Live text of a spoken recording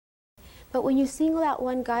But when you single out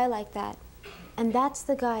one guy like that, and that's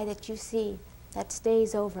the guy that you see that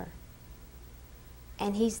stays over,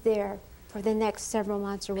 and he's there for the next several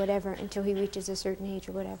months or whatever until he reaches a certain age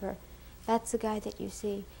or whatever, that's the guy that you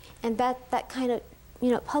see. And that kind of, you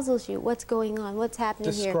know, puzzles you. What's going on? What's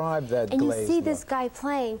happening here? Describe that and you glazed see look. this guy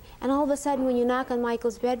playing, and all of a sudden when you knock on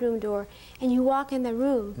Michael's bedroom door and you walk in the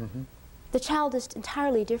room, the child is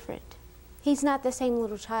entirely different. He's not the same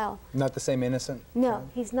little child. Not the same innocent? No, child?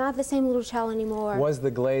 he's not the same little child anymore. Was the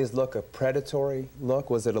glazed look a predatory look?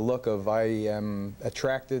 Was it a look of, I am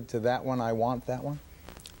attracted to that one, I want that one?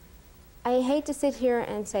 I hate to sit here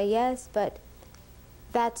and say yes, but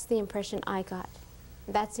that's the impression I got.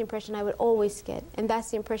 That's the impression I would always get, and that's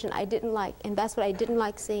the impression I didn't like, and that's what I didn't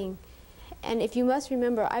like seeing. And if you must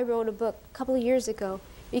remember, I wrote a book a couple of years ago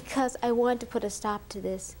because I wanted to put a stop to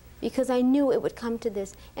this, because I knew it would come to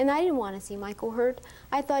this, and I didn't want to see Michael hurt.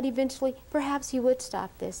 I thought eventually perhaps he would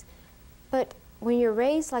stop this. But when you're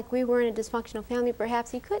raised like we were in a dysfunctional family,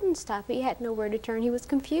 perhaps he couldn't stop. He had nowhere to turn. He was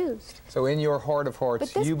confused. So in your heart of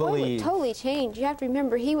hearts, you believe... But this boy would totally change. You have to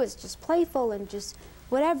remember, he was just playful and just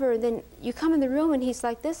whatever. And then you come in the room and he's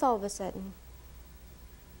like this all of a sudden.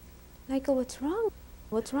 And I go, what's wrong?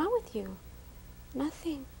 What's wrong with you?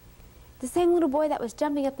 Nothing. The same little boy that was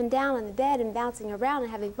jumping up and down on the bed and bouncing around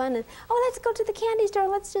and having fun and, oh, let's go to the candy store,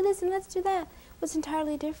 let's do this and let's do that, was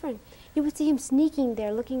entirely different. You would see him sneaking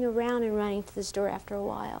there, looking around and running to the store after a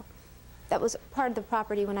while. That was part of the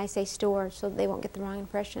property when I say store, so they won't get the wrong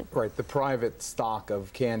impression. Right, the private stock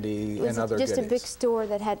of candy and other goodies. It was just a big goodies. store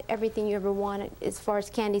that had everything you ever wanted as far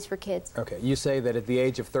as candies for kids. Okay, you say that at the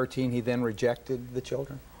age of 13 he then rejected the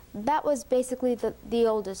children? That was basically the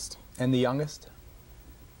oldest. And the youngest?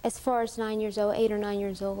 As far as 9 years old, 8 or 9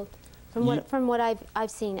 years old, from what I've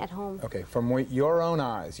seen at home. Okay, from your own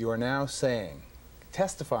eyes, you are now saying,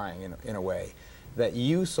 testifying in a way, that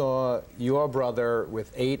you saw your brother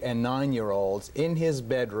with 8 and 9-year-olds in his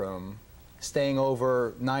bedroom, staying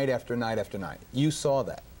over night after night after night. You saw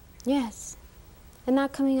that? Yes, and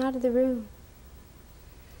not coming out of the room.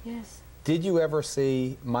 Yes. Did you ever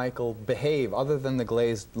see Michael behave, other than the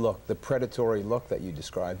glazed look, the predatory look that you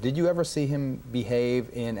described, did you ever see him behave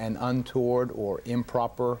in an untoward or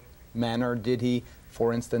improper manner? Did he,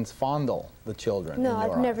 for instance, fondle the children? No, in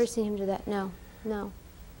your I've never eyes? seen him do that, no, no.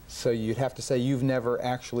 So you'd have to say you've never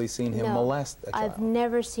actually seen him molest a child? I've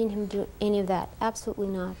never seen him do any of that, absolutely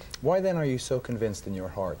not. Why then are you so convinced in your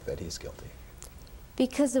heart that he's guilty?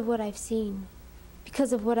 Because of what I've seen,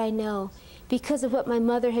 because of what I know, because of what my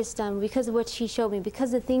mother has done, because of what she showed me,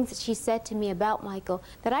 because of the things that she said to me about Michael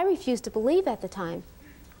that I refused to believe at the time.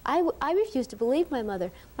 I refused to believe my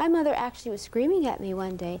mother. My mother actually was screaming at me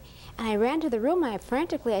one day, and I ran to the room. I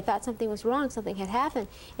thought something was wrong, something had happened,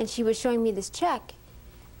 and she was showing me this check.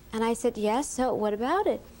 And I said, yes, so what about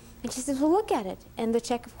it? And she said, well, look at it. And the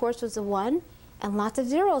check, of course, was a 1 and lots of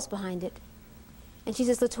zeros behind it. And she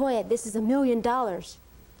says, LaToya, this is $1 million.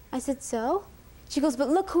 I said, so? She goes, but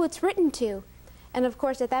look who it's written to. And of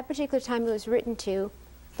course, at that particular time, it was written to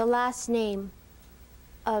the last name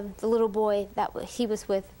of the little boy that he was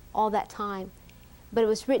with all that time. But it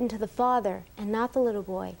was written to the father and not the little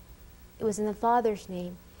boy. It was in the father's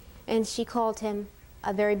name. And she called him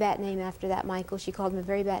a very bad name after that, Michael. She called him a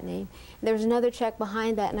very bad name. And there was another check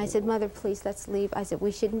behind that, and I said, Mother, please, let's leave. I said,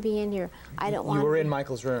 we shouldn't be in here. I don't want to. You were in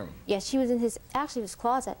Michael's room? Yes, she was in actually his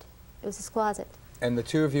closet. It was his closet. And the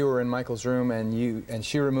two of you were in Michael's room, and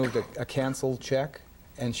she removed a canceled check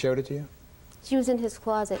and showed it to you? She was in his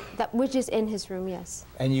closet, which is in his room, yes.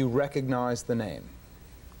 And you recognized the name?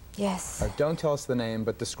 Yes. Don't tell us the name,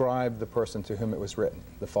 but describe the person to whom it was written,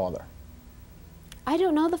 the father. I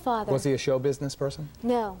don't know the father. Was he a show business person?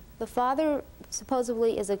 No. The father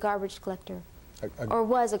supposedly is a garbage collector, or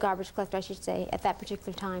was a garbage collector, I should say, at that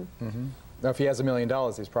particular time. Mm-hmm. Now, if he has $1 million,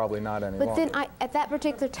 he's probably not any longer. But then at that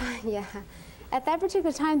particular time, yeah. At that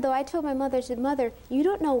particular time, though, I told my mother, I said, Mother, you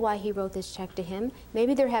don't know why he wrote this check to him.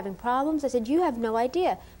 Maybe they're having problems. I said, you have no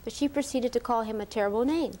idea. But she proceeded to call him a terrible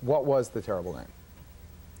name. What was the terrible name?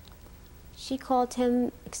 She called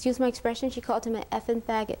him, excuse my expression, she called him an effing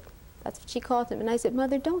faggot. That's what she called him. And I said,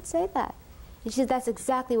 Mother, don't say that. And she said, that's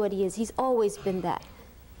exactly what he is. He's always been that.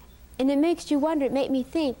 And it makes you wonder, it made me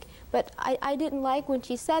think. But I didn't like when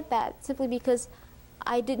she said that, simply because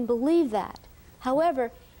I didn't believe that.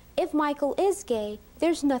 However, if Michael is gay,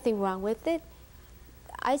 there's nothing wrong with it.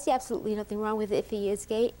 I see absolutely nothing wrong with it if he is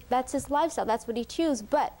gay. That's his lifestyle. That's what he chooses.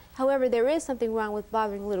 But, however, there is something wrong with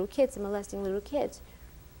bothering little kids and molesting little kids,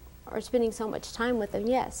 or spending so much time with them,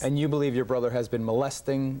 yes. And you believe your brother has been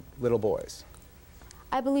molesting little boys?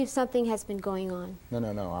 I believe something has been going on. No,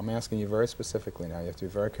 no, no. I'm asking you very specifically now. You have to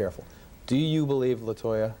be very careful. Do you believe,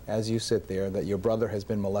 LaToya, as you sit there, that your brother has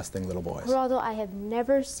been molesting little boys? Geraldo, I have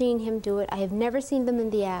never seen him do it. I have never seen them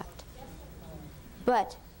in the act.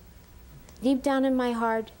 But deep down in my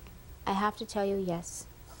heart, I have to tell you, yes.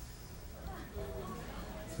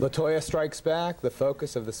 LaToya Strikes Back, the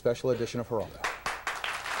focus of the special edition of Geraldo.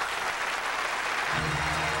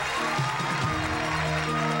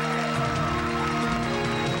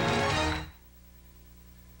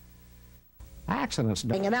 Accidents.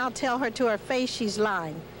 And I'll tell her to her face she's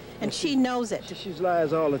lying, and she knows it. She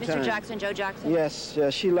lies all the time. Mr. Jackson, Joe Jackson? Yes,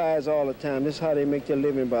 she lies all the time. This is how they make their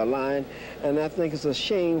living, by lying. And I think it's a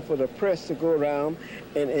shame for the press to go around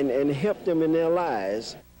and help them in their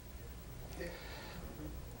lies.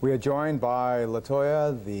 We are joined by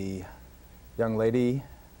LaToya, the young lady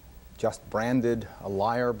just branded a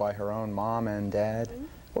liar by her own mom and dad.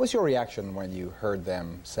 What was your reaction when you heard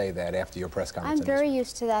them say that after your press conference? I'm very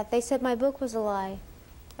used to that. They said my book was a lie.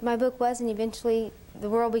 My book was, and eventually the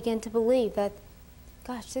world began to believe that,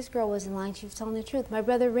 gosh, this girl wasn't lying, she was telling the truth. My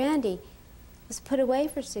brother Randy was put away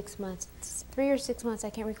for 6 months, 3 or 6 months, I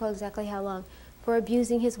can't recall exactly how long, for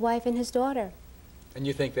abusing his wife and his daughter. And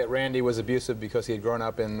you think that Randy was abusive because he had grown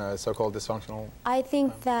up in so-called dysfunctional? I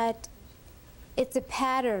think that it's a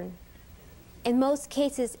pattern. In most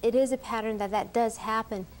cases, it is a pattern that does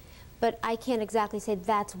happen, but I can't exactly say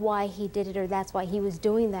that's why he did it or that's why he was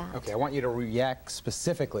doing that. Okay, I want you to react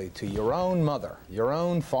specifically to your own mother, your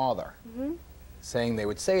own father, saying they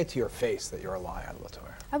would say it to your face that you're a liar,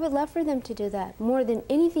 LaToya. I would love for them to do that. More than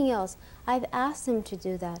anything else, I've asked them to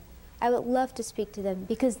do that. I would love to speak to them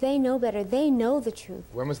because they know better. They know the truth.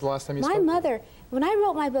 When was the last time you spoke My to them? mother, when I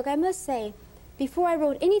wrote my book, I must say, before I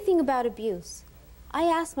wrote anything about abuse, I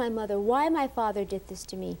asked my mother why my father did this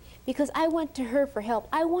to me, because I went to her for help.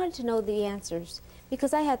 I wanted to know the answers,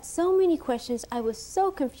 because I had so many questions. I was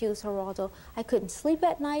so confused, Geraldo. I couldn't sleep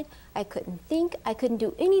at night. I couldn't think. I couldn't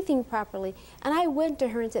do anything properly. And I went to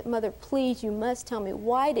her and said, Mother, please, you must tell me,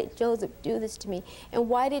 why did Joseph do this to me? And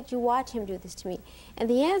why did you watch him do this to me? And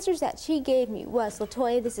the answers that she gave me was,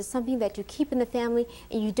 LaToya, this is something that you keep in the family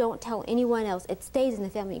and you don't tell anyone else. It stays in the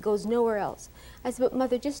family. It goes nowhere else. I said, but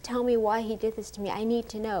Mother, just tell me why he did this to me. I need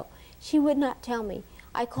to know. She would not tell me.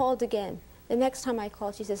 I called again. The next time I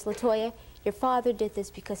called, she says, LaToya, your father did this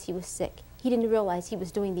because he was sick. He didn't realize he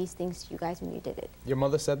was doing these things to you guys when you did it. Your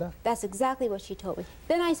mother said that? That's exactly what she told me.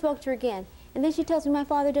 Then I spoke to her again, and then she tells me my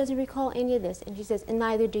father doesn't recall any of this, and she says, and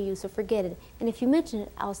neither do you, so forget it. And if you mention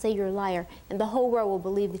it, I'll say you're a liar, and the whole world will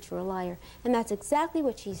believe that you're a liar. And that's exactly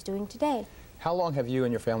what she's doing today. How long have you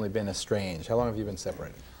and your family been estranged? How long have you been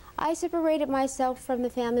separated? I separated myself from the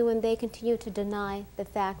family when they continued to deny the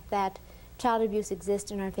fact that child abuse exists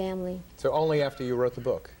in our family. So only after you wrote the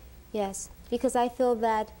book? Yes, because I feel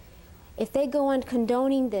that if they go on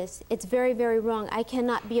condoning this, it's very, very wrong. I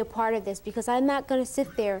cannot be a part of this because I'm not going to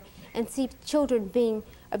sit there and see children being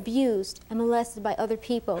abused and molested by other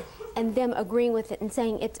people and them agreeing with it and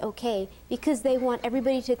saying it's okay because they want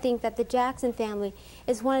everybody to think that the Jackson family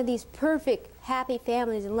is one of these perfect, happy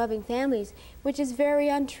families and loving families, which is very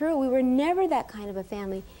untrue. We were never that kind of a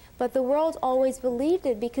family, but the world always believed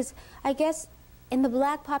it because I guess in the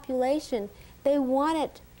black population, they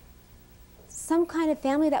wanted some kind of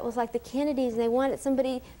family that was like the Kennedys, and they wanted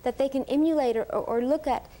somebody that they can emulate or look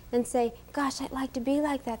at and say, gosh, I'd like to be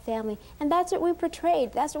like that family. And that's what we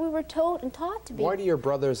portrayed. That's what we were told and taught to be. Why do your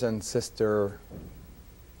brothers and sister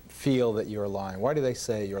feel that you're lying? Why do they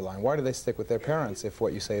say you're lying? Why do they stick with their parents if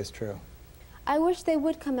what you say is true? I wish they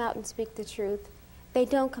would come out and speak the truth. They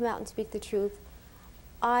don't come out and speak the truth.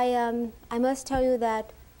 I must tell you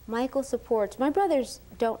that Michael supports. My brothers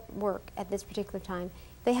don't work at this particular time.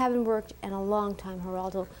 They haven't worked in a long time,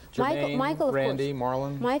 Geraldo. Jermaine, Michael, of Randy, course,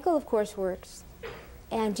 Marlon? Michael, of course, works.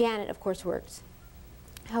 And Janet, of course, works.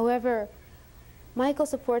 However, Michael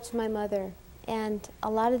supports my mother, and a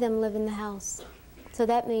lot of them live in the house. So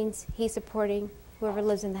that means he's supporting whoever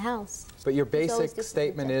lives in the house. But your basic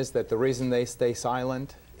statement is that the reason they stay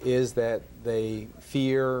silent is that they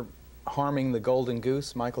fear harming the golden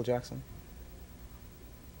goose, Michael Jackson?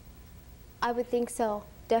 I would think so.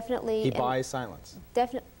 Definitely. He buys silence.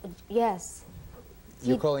 Definitely, yes.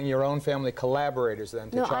 You're calling your own family collaborators then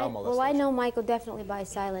to child molestation? Well, I know Michael definitely buys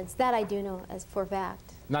silence. That I do know as for a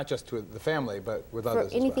fact. Not just to the family, but with others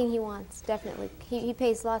as well. For anything he wants, definitely. He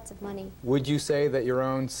pays lots of money. Would you say that your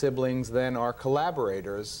own siblings then are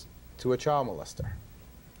collaborators to a child molester?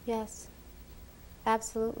 Yes,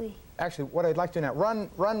 absolutely. Actually, what I'd like to now, run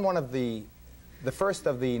one of the first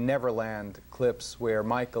of the Neverland clips where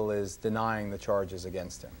Michael is denying the charges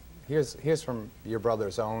against him. Here's from your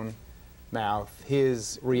brother's own mouth,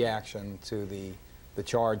 his reaction to the the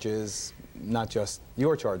charges, not just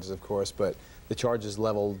your charges, of course, but the charges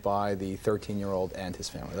leveled by the 13-year-old and his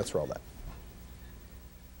family. Let's roll that.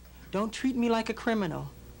 Don't treat me like a criminal,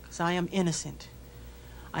 because I am innocent.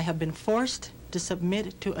 I have been forced to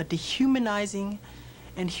submit to a dehumanizing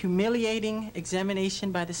and humiliating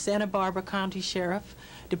examination by the Santa Barbara County Sheriff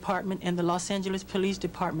Department and the Los Angeles Police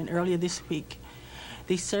Department earlier this week.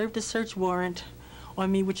 They served a search warrant on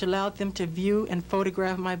me which allowed them to view and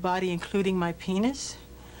photograph my body, including my penis,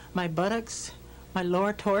 my buttocks, my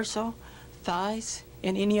lower torso, thighs,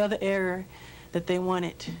 and any other area that they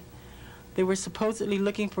wanted. They were supposedly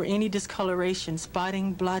looking for any discoloration,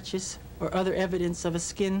 spotting, blotches, or other evidence of a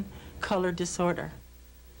skin color disorder.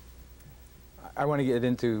 I want to get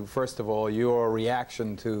into, first of all, your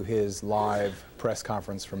reaction to his live press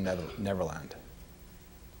conference from Neverland.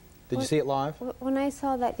 Did you see it live? When I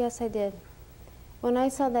saw that, yes, I did. When I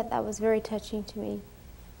saw that, that was very touching to me.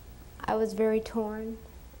 I was very torn.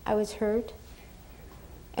 I was hurt.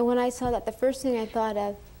 And when I saw that, the first thing I thought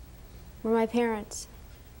of were my parents.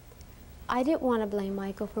 I didn't want to blame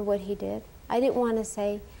Michael for what he did. I didn't want to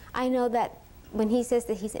say, I know that when he says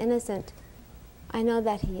that he's innocent, I know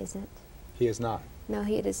that he isn't. He is not. No,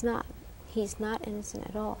 he is not. He's not innocent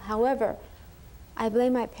at all. However, I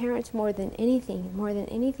blame my parents more than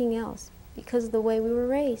anything else, because of the way we were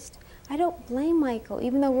raised. I don't blame Michael,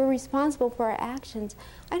 even though we're responsible for our actions.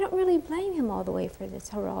 I don't really blame him all the way for this,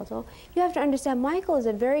 Geraldo. You have to understand, Michael is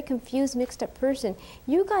a very confused, mixed up person.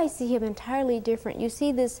 You guys see him entirely different. You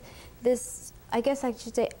see this, I guess I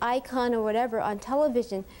should say, icon or whatever on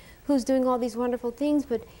television who's doing all these wonderful things,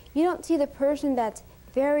 but you don't see the person that's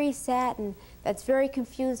very sad and that's very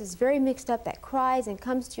confused, that's very mixed up, that cries and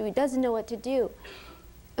comes to you, he doesn't know what to do.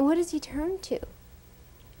 And what does he turn to?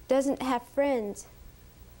 Doesn't have friends.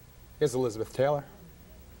 Here's Elizabeth Taylor.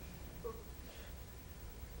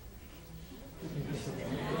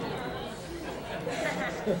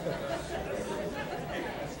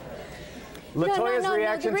 LaToya's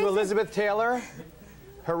reaction to Elizabeth Taylor.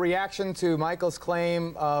 Her reaction to Michael's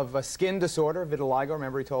claim of a skin disorder, vitiligo.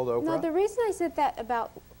 Remember he told Oprah? No, the reason I said that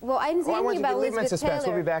about, well, I didn't say anything about Elizabeth Taylor.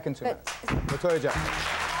 We'll be back in 2 minutes. LaToya Jackson.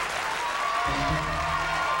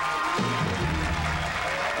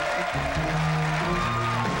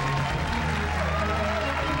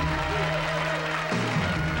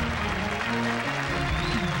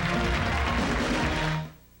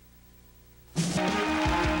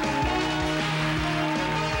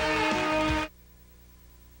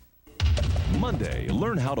 Monday,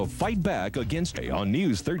 learn how to fight back against on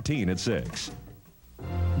News 13 at 6.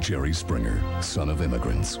 Jerry Springer, son of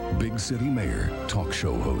immigrants, big city mayor, talk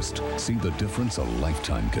show host. See the difference a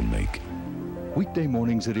lifetime can make. Weekday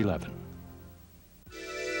mornings at 11.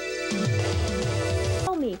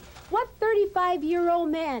 Tell me, what 35-year-old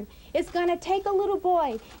man is going to take a little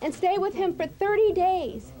boy and stay with him for 30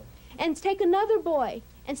 days and take another boy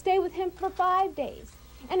and stay with him for 5 days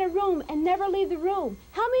in a room and never leave the room?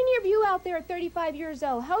 How many of you out there are 35 years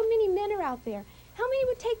old? How many men are out there? How many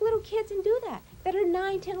would take little kids and do that are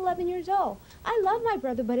 9, 10, 11 years old? I love my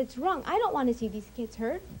brother, but it's wrong. I don't want to see these kids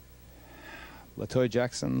hurt. LaToya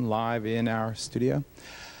Jackson live in our studio.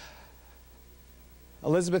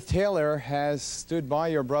 Elizabeth Taylor has stood by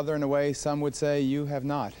your brother in a way some would say you have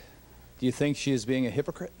not. Do you think she is being a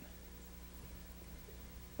hypocrite?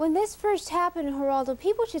 When this first happened, Geraldo,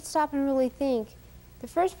 people should stop and really think. The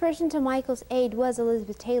first person to Michael's aid was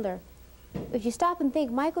Elizabeth Taylor. If you stop and think,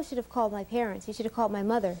 Michael should have called my parents. He should have called my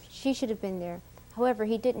mother. She should have been there. However,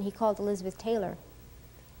 he didn't. He called Elizabeth Taylor.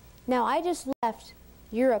 Now, I just left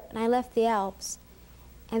Europe, and I left the Alps,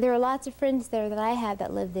 and there are lots of friends there that I have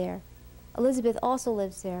that live there. Elizabeth also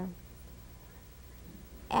lives there.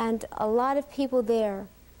 And a lot of people there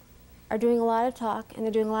are doing a lot of talk, and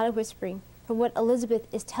they're doing a lot of whispering from what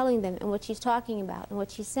Elizabeth is telling them and what she's talking about and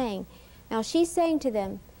what she's saying. Now, she's saying to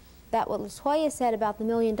them that what LaToya said about the $1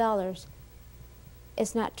 million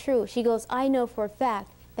is not true. She goes, I know for a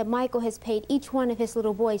fact that Michael has paid each one of his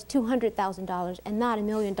little boys $200,000 and not $1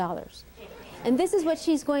 million. And this is what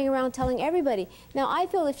she's going around telling everybody. Now, I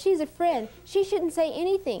feel if she's a friend, she shouldn't say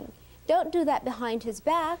anything. Don't do that behind his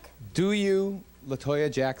back. Do you, LaToya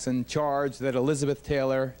Jackson, charge that Elizabeth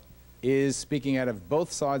Taylor is speaking out of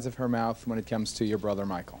both sides of her mouth when it comes to your brother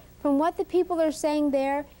Michael? From what the people are saying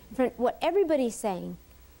there, from what everybody's saying,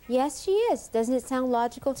 yes, she is. Doesn't it sound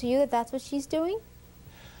logical to you that that's what she's doing?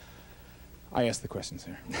 I asked the questions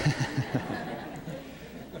here.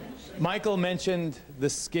 Michael mentioned the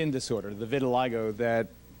skin disorder, the vitiligo, that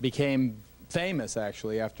became famous,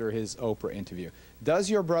 actually, after his Oprah interview. Does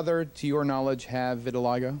your brother, to your knowledge, have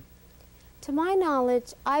vitiligo? To my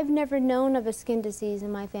knowledge, I've never known of a skin disease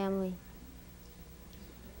in my family.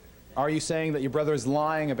 Are you saying that your brother is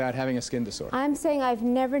lying about having a skin disorder? I'm saying I've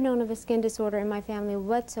never known of a skin disorder in my family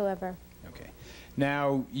whatsoever. Okay.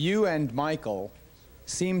 Now, you and Michael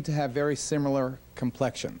seem to have very similar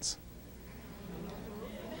complexions.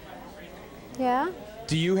 Yeah?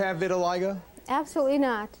 Do you have vitiligo? Absolutely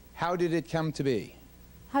not. How did it come to be?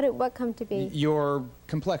 How did what come to be? Your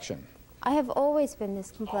complexion. I have always been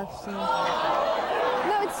this complexion.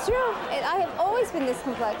 No, it's true. I have always been this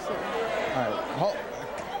complexion. All right.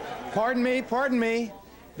 Pardon me, pardon me.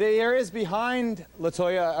 There is behind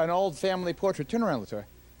LaToya an old family portrait. Turn around, LaToya.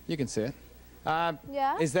 You can see it.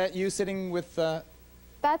 Yeah? Is that you sitting with...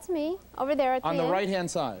 That's me, over there at the end. on the right-hand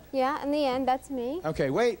side? Yeah, in the end, that's me.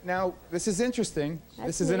 Okay, wait. Now, this is interesting.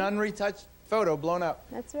 This is an unretouched photo blown up.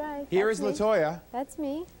 That's right. Here is LaToya. That's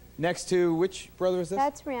me. Next to which brother is this?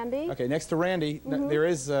 That's Randy. Okay, next to Randy, there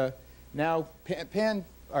is now pan.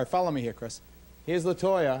 All right, follow me here, Chris. Here's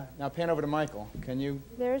LaToya. Now pan over to Michael. Can you?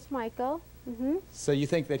 There's Michael. So you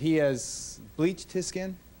think that he has bleached his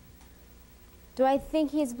skin? Do I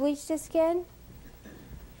think he's bleached his skin?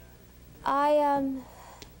 I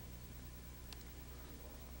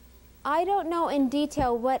don't know in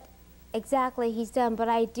detail what exactly he's done, but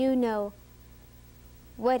I do know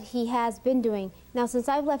what he has been doing. Now, since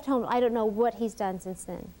I've left home, I don't know what he's done since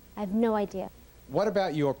then. I have no idea. What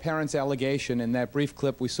about your parents' allegation in that brief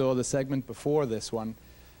clip we saw, the segment before this one,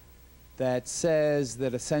 that says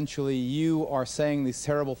that essentially you are saying these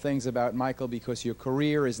terrible things about Michael because your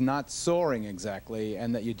career is not soaring exactly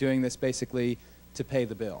and that you're doing this basically to pay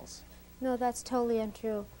the bills? No, that's totally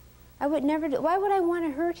untrue. I would never do. Why would I want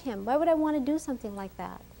to hurt him? Why would I want to do something like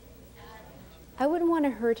that? I wouldn't want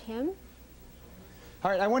to hurt him. All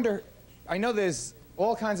right, I wonder, I know there's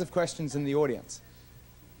all kinds of questions in the audience.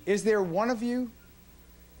 Is there one of you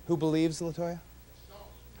who believes LaToya?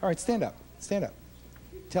 All right, stand up. Stand up.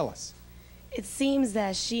 Tell us. It seems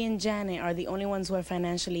that she and Janet are the only ones who are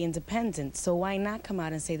financially independent, so why not come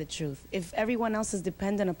out and say the truth? If everyone else is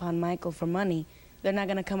dependent upon Michael for money, they're not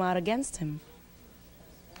going to come out against him.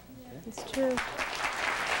 It's true.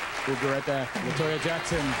 We'll be right back. LaToya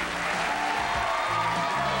Jackson.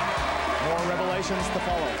 More revelations to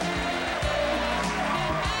follow.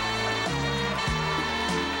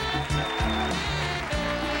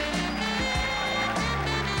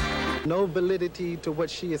 No validity to what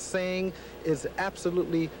she is saying, is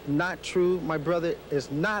absolutely not true. My brother is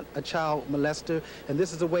not a child molester, and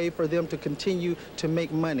this is a way for them to continue to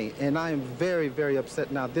make money. And I am very, very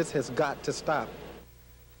upset now. This has got to stop.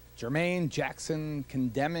 Jermaine Jackson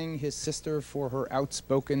condemning his sister for her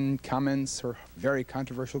outspoken comments, her very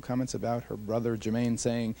controversial comments about her brother. Jermaine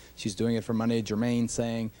saying she's doing it for money. Jermaine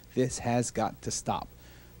saying this has got to stop.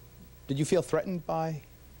 Did you feel threatened by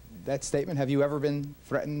that statement? Have you ever been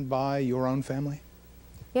threatened by your own family?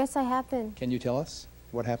 Yes, I have been. Can you tell us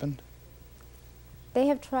what happened? They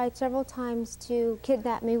have tried several times to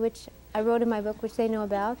kidnap me, which I wrote in my book, which they know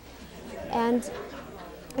about. And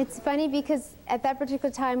it's funny because at that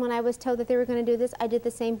particular time when I was told that they were going to do this, I did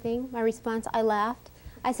the same thing. My response, I laughed.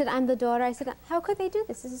 I said, I'm the daughter. I said, how could they do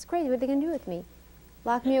this? This is crazy. What are they going to do with me?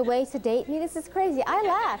 Lock me away, sedate me? This is crazy. I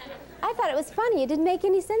laughed. I thought it was funny. It didn't make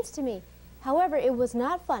any sense to me. However, it was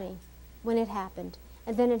not funny when it happened.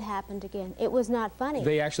 And then it happened again. It was not funny.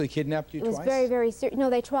 They actually kidnapped you twice? It was very, very serious. No,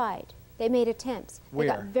 they tried. They made attempts. Where?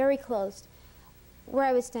 They got very close. Where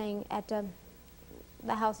I was staying at the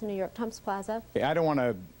house in New York, Trump's Plaza. Okay, I don't want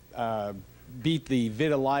to beat the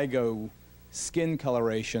vitiligo skin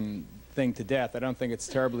coloration thing to death. I don't think it's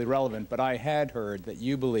terribly relevant, but I had heard that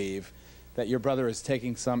you believe that your brother is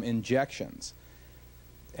taking some injections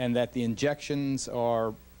and that the injections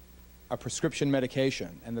are a prescription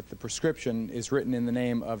medication and that the prescription is written in the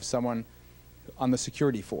name of someone on the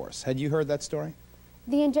security force. Had you heard that story?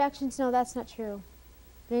 The injections, no, that's not true.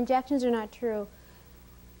 The injections are not true.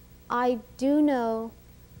 I do know,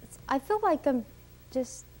 I feel like I'm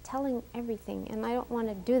just telling everything, and I don't want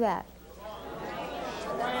to do that.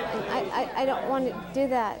 I don't want to do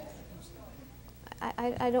that.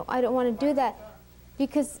 I don't want to do that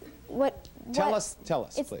because Tell us,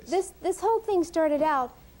 please. This whole thing started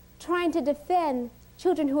out trying to defend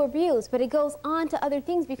children who are abused, but it goes on to other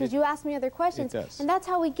things because you ask me other questions, it does. and that's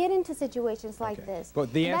how we get into situations like this.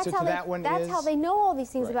 But the answer to that one is? That's how they know all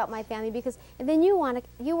these things about my family because, and then you want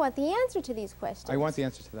the answer to these questions. I want the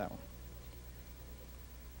answer to that one.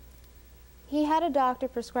 He had a doctor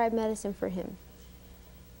prescribe medicine for him.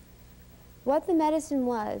 What the medicine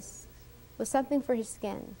was something for his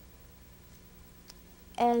skin.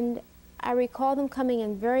 And I recall them coming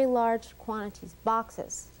in very large quantities,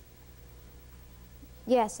 boxes.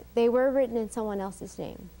 Yes, they were written in someone else's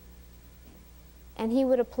name. And he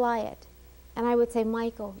would apply it. And I would say,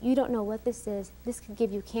 Michael, you don't know what this is. This could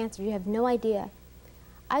give you cancer. You have no idea.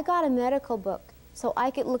 I got a medical book so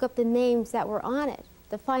I could look up the names that were on it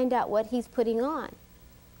to find out what he's putting on.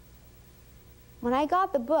 When I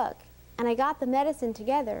got the book and I got the medicine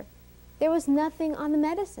together, there was nothing on the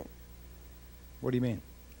medicine. What do you mean?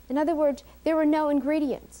 In other words, there were no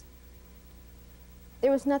ingredients.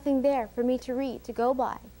 There was nothing there for me to read, to go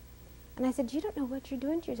by. And I said, you don't know what you're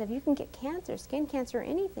doing to yourself. You can get cancer, skin cancer, or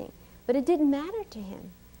anything. But it didn't matter to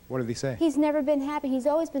him. What did he say? He's never been happy. He's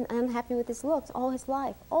always been unhappy with his looks all his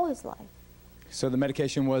life, all his life. So the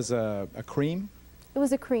medication was a cream? It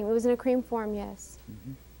was a cream. It was in a cream form, yes.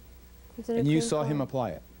 Mm-hmm. It was in a And you cream saw form. him apply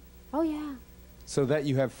it? Oh, yeah. So that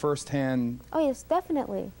you have firsthand... Oh, yes,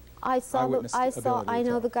 definitely. I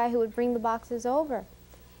know the guy who would bring the boxes over.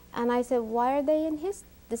 And I said, why are they in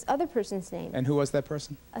this other person's name? And who was that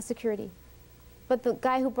person? A security. But the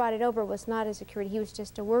guy who brought it over was not a security. He was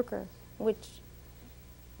just a worker, which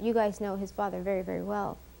you guys know his father very, very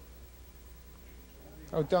well.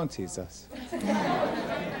 Oh, don't tease us.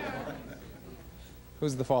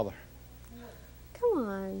 Who's the father? Come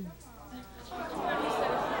on.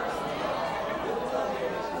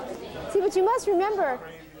 See, but you must remember,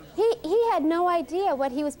 he had no idea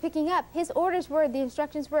what he was picking up. His orders were, the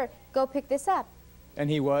instructions were, go pick this up. And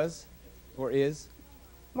he was, or is?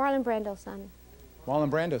 Marlon Brando's son.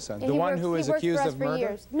 Marlon Brando's son. And The one who is accused of murder?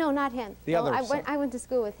 Years. No, not him. The other son. I went to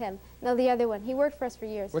school with him. No, the other one. He worked for us for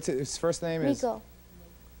years. What's his first name? Miko.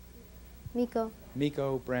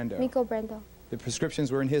 Miko Brando. Miko Brando. The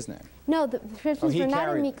prescriptions were in his name? No, the prescriptions were not in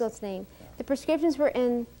carried Miko's name. The prescriptions were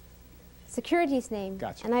in security's name.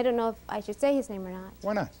 Gotcha. And I don't know if I should say his name or not.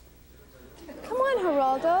 Why not? Come on,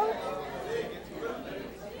 Geraldo.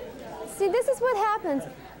 See, this is what happens.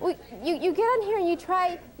 You get on here and you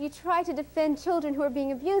try to defend children who are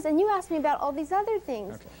being abused, and you ask me about all these other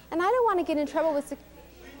things. Okay. And I don't want to get in trouble with...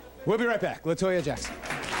 We'll be right back. LaToya Jackson.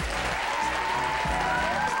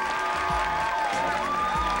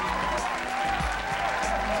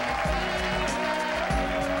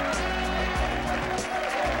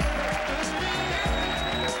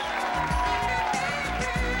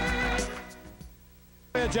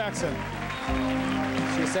 LaToya Jackson.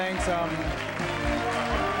 She's saying some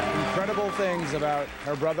incredible things about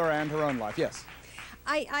her brother and her own life. Yes.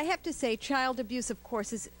 I have to say, child abuse, of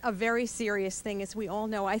course, is a very serious thing, as we all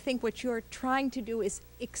know. I think what you're trying to do is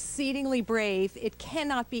exceedingly brave. It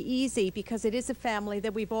cannot be easy because it is a family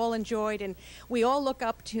that we've all enjoyed and we all look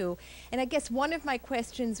up to. And I guess one of my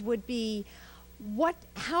questions would be,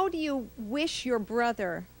 how do you wish your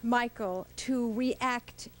brother, Michael, to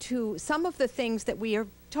react to some of the things that we are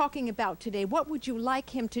talking about today? What would you like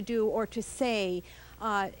him to do or to say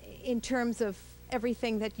in terms of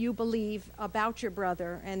everything that you believe about your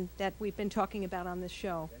brother and that we've been talking about on this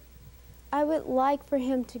show? I would like for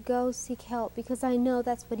him to go seek help because I know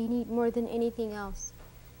that's what he needs more than anything else.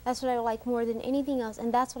 That's what I like more than anything else,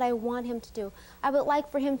 and that's what I want him to do. I would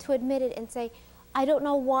like for him to admit it and say, I don't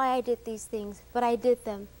know why I did these things, but I did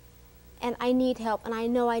them. And I need help, and I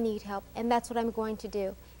know I need help, and that's what I'm going to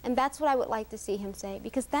do. And that's what I would like to see him say,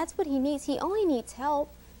 because that's what he needs. He only needs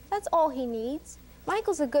help. That's all he needs.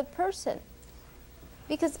 Michael's a good person.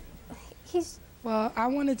 Because he's... Well, I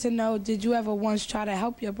wanted to know, did you ever once try to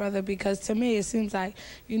help your brother? Because to me, it seems like,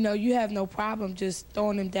 you know, you have no problem just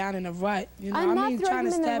throwing him down in a rut. You know, I'm not trying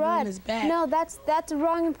to stab him in his back. No, that's a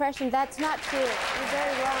wrong impression. That's not true. You're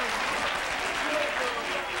very wrong.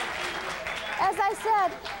 As I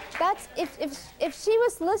said, that's if she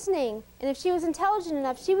was listening and if she was intelligent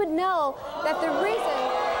enough, she would know that the reason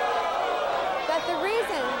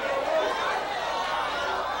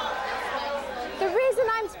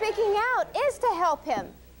I'm speaking out is to help him.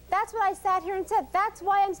 That's what I sat here and said. That's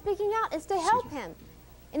why I'm speaking out, is to help him.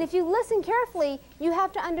 And if you listen carefully, you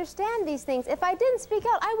have to understand these things. If I didn't speak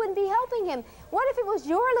out, I wouldn't be helping him. What if it was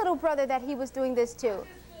your little brother that he was doing this to?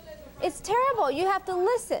 It's terrible. You have to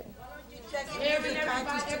listen. Airing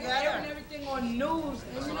everything on news,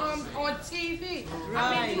 and, you know, on TV. Right.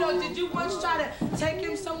 I mean, you know, did you once try to take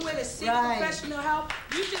him somewhere to seek professional help?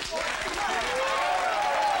 You just...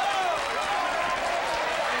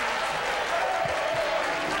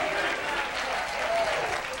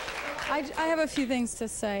 I have a few things to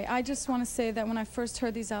say. I just want to say that when I first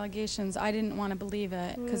heard these allegations, I didn't want to believe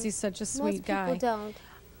it because he's such a sweet guy. Most people don't.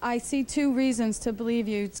 I see two reasons to believe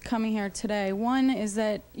you coming here today. One is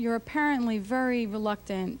that you're apparently very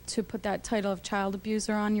reluctant to put that title of child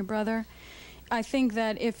abuser on your brother. I think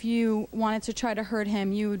that if you wanted to try to hurt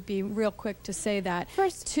him, you would be real quick to say that.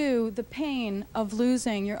 First, two, the pain of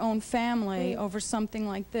losing your own family over something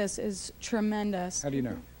like this is tremendous. How do you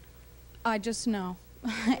know? I just know.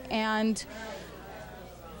 and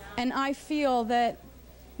I feel that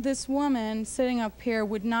this woman sitting up here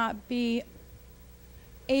would not be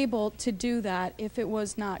able to do that if it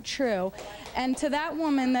was not true. And to that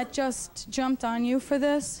woman that just jumped on you for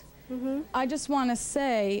this, I just want to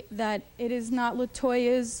say that it is not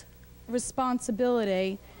LaToya's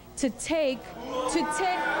responsibility to take, let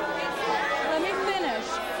me finish.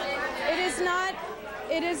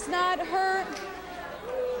 It is not her.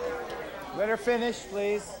 Let her finish,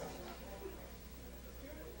 please.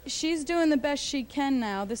 She's doing the best she can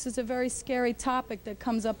now. This is a very scary topic that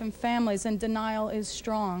comes up in families, and denial is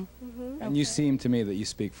strong. And you seem to me that you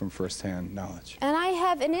speak from firsthand knowledge. And I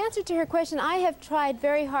have, in answer to her question, I have tried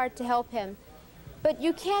very hard to help him. But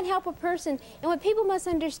you can't help a person. And what people must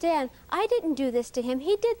understand, I didn't do this to him.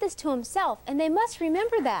 He did this to himself, and they must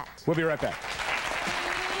remember that. We'll be right back.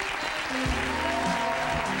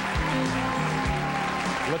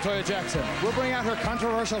 LaToya Jackson will bring out her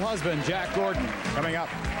controversial husband, Jack Gordon, coming up.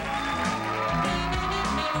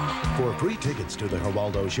 For free tickets to the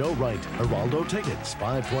Geraldo Show, write Geraldo Tickets,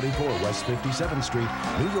 524 West 57th Street,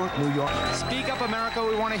 New York, New York. Speak Up America,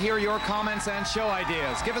 we want to hear your comments and show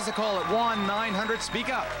ideas. Give us a call at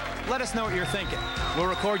 1-900-SPEAK-UP. Let us know what you're thinking. We'll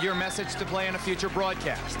record your message to play in a future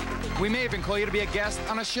broadcast. We may even call you to be a guest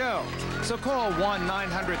on a show. So call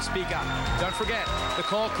 1-900-SPEAK-UP. Don't forget, the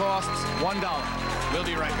call costs $1. We'll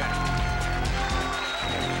be right back.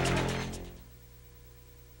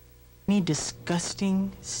 Any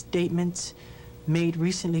disgusting statements made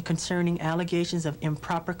recently concerning allegations of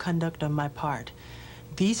improper conduct on my part.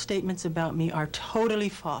 These statements about me are totally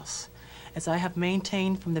false. As I have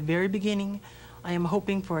maintained from the very beginning, I am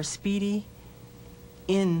hoping for a speedy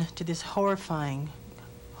end to this horrifying,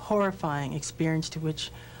 horrifying experience to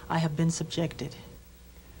which I have been subjected.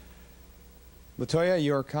 LaToya,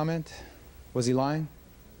 your comment? Was he lying?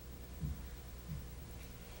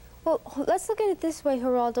 Well, let's look at it this way,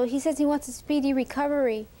 Geraldo. He says he wants a speedy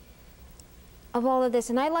recovery of all of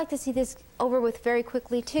this, and I'd like to see this over with very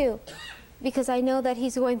quickly, too, because I know that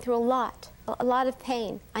he's going through a lot of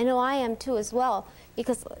pain. I know I am, too, as well,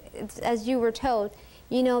 because, as you were told,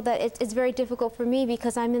 you know that it's very difficult for me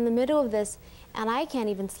because I'm in the middle of this, and I can't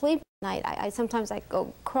even sleep at night. Sometimes I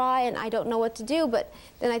go cry, and I don't know what to do, but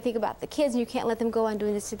then I think about the kids, and you can't let them go on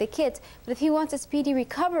doing this to the kids. But if he wants a speedy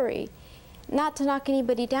recovery, not to knock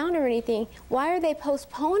anybody down or anything, why are they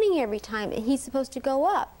postponing every time and he's supposed to go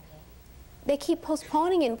up? They keep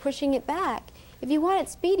postponing it and pushing it back. If you want it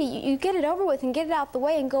speedy, you get it over with and get it out the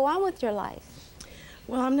way and go on with your life.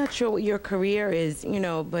 Well, I'm not sure what your career is, you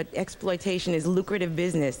know, but exploitation is lucrative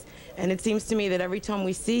business. And it seems to me that every time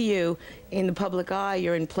we see you in the public eye,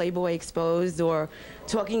 you're in Playboy Exposed or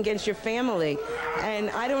talking against your family. And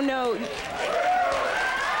I don't know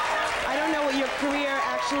what your career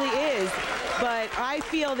actually is. But I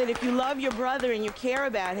feel that if you love your brother and you care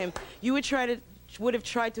about him, you would have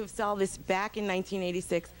tried to have solved this back in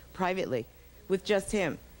 1986 privately with just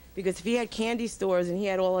him. Because if he had candy stores and he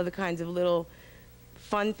had all other kinds of little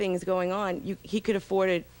fun things going on, he could afford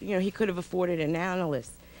it, you know, he could have afforded an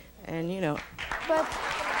analyst. And, you know. But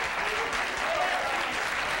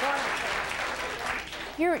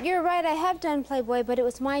you're right, I have done Playboy, but it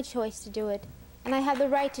was my choice to do it. And I have the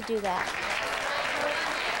right to do that.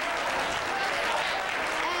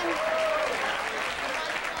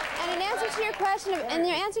 And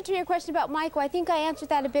your answer to your question about Michael, I think I answered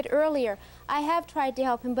that a bit earlier. I have tried to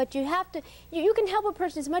help him, but you have to, you can help a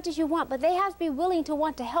person as much as you want, but they have to be willing to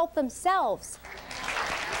want to help themselves.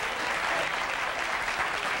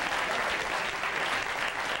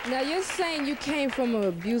 Now, you're saying you came from an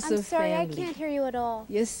abusive family. I'm sorry, I can't hear you at all.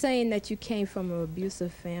 You're saying that you came from an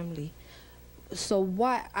abusive family. So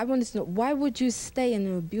why, I want to know, why would you stay in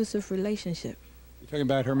an abusive relationship? You're talking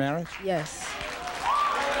about her marriage? Yes.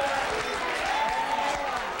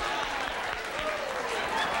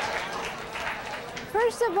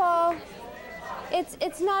 First of all,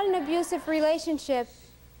 it's not an abusive relationship.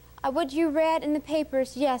 What you read in the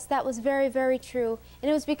papers, yes, that was very, very true. And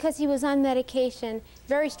it was because he was on medication,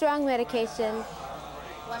 very strong medication.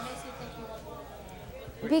 What makes you think he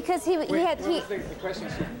won't? Because he had... The question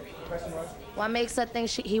was? What makes her think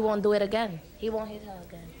he won't do it again? He won't hit her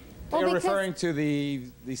again. Well, you're referring to the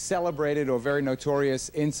celebrated or very notorious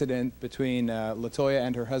incident between LaToya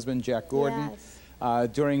and her husband, Jack Gordon,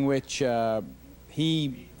 yes. During which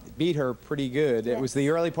he beat her pretty good. Yes. It was the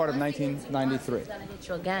early part of 1993. He's gonna hit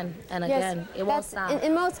you again and yes, again. It won't stop.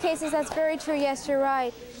 In most cases, that's very true. Yes, you're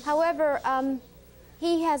right. However,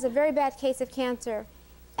 he has a very bad case of cancer,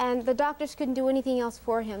 and the doctors couldn't do anything else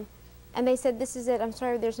for him. And they said, this is it. I'm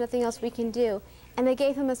sorry, there's nothing else we can do. and they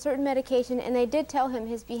gave him a certain medication, and they did tell him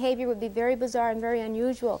his behavior would be very bizarre and very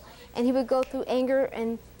unusual, and he would go through anger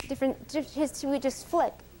and he would just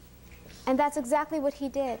flip. And that's exactly what he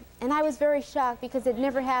did. And I was very shocked because it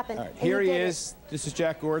never happened. All right, here he is. This is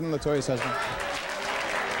Jack Gordon, LaToya's husband.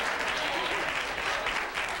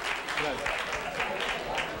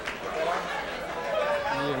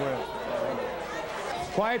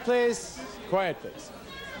 Quiet, please. Quiet, please.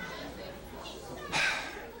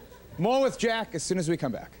 More with Jack as soon as we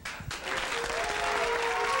come back.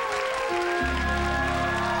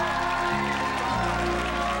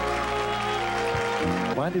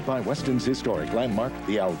 Planted by Weston's historic landmark,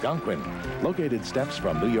 the Algonquin. Located steps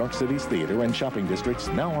from New York City's theater and shopping districts,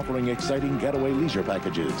 now offering exciting getaway leisure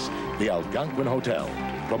packages. The Algonquin Hotel.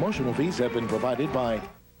 Promotional fees have been provided by...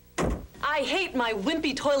 I hate my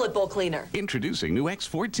wimpy toilet bowl cleaner. Introducing new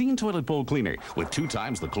X14 toilet bowl cleaner with 2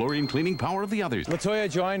 times the chlorine cleaning power of the others. LaToya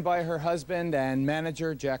joined by her husband and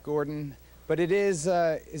manager, Jack Gordon. But it is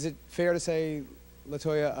it fair to say,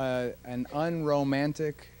 LaToya, an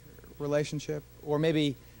unromantic relationship? Or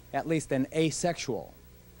maybe at least an asexual,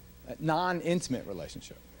 non-intimate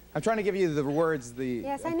relationship? I'm trying to give you the words,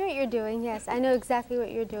 Yes, I know what you're doing. Yes, I know exactly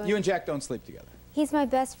what you're doing. You and Jack don't sleep together. He's my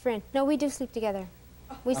best friend. No, we do sleep together.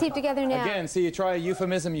 We sleep together now. Again, see, you try a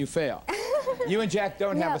euphemism, you fail. You and Jack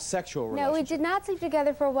don't have a sexual relationship. No, we did not sleep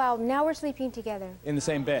together for a while. Now we're sleeping together. In the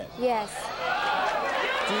same bed? Yes.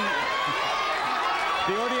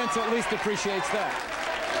 The audience at least appreciates that.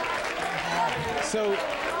 So,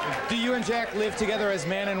 do you and Jack live together as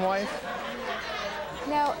man and wife?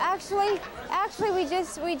 No, actually,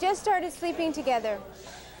 we just started sleeping together.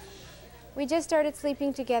 We just started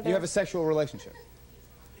sleeping together. You have a sexual relationship?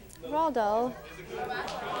 Geraldo.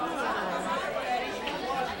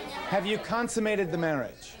 Have you consummated the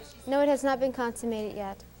marriage? No, it has not been consummated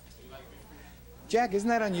yet. Jack, isn't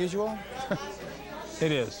that unusual?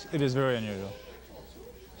 It is. It is very unusual.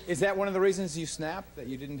 Is that one of the reasons you snapped, that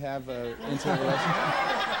you didn't have an intimate relationship?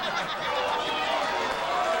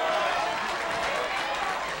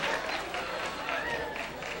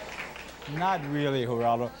 Not really,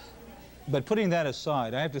 Geraldo. But putting that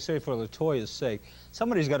aside, I have to say for LaToya's sake,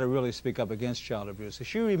 somebody's got to really speak up against child abuse. If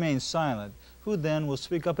she remains silent, who then will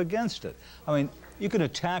speak up against it? I mean, you can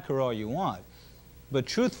attack her all you want, but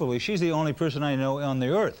truthfully, she's the only person I know on the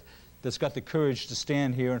earth that's got the courage to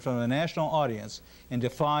stand here in front of a national audience and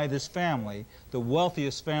defy this family, the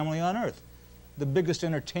wealthiest family on earth, the biggest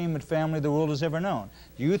entertainment family the world has ever known.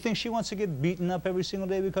 Do you think she wants to get beaten up every single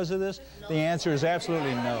day because of this? The answer is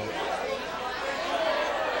absolutely no.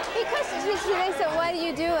 They said, why do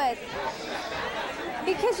you do it?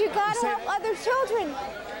 Because you got to help other children.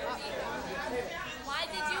 Why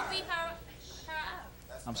did you beat her up?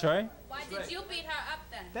 I'm sorry? Why did you beat her up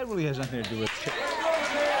then? That really has nothing to do with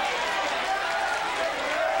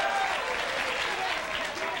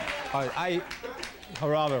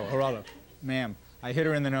Geraldo, ma'am, I hit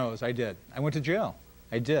her in the nose. I did. I went to jail.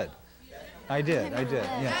 I did. Yeah. I did, yeah.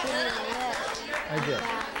 I did.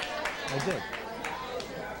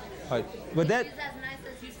 But that... She's as nice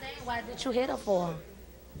as you say. Why did you hit her for?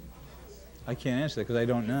 I can't answer that because I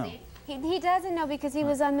don't know. He doesn't know because he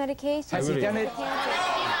was on medication. Has he done it? You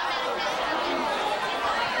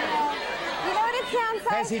know what it sounds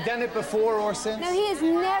like? Has he done it before or since? No, he has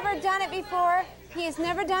never done it before. He has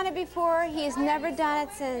never done it before. He has never done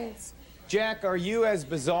it since. Jack, are you as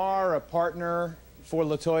bizarre a partner for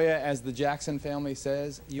LaToya as the Jackson family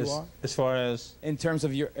says you are? As far as? In terms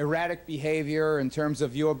of your erratic behavior, in terms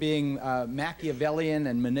of your being Machiavellian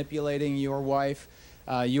and manipulating your wife,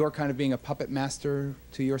 you're kind of being a puppet master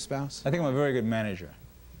to your spouse? I think I'm a very good manager.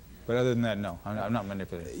 But other than that, no, I'm not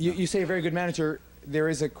manipulating. You say a very good manager. There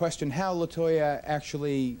is a question how LaToya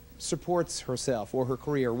actually supports herself or her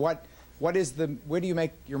career. Where do you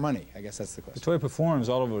make your money? I guess that's the question. LaToya performs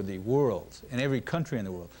all over the world, in every country in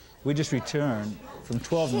the world. We just returned from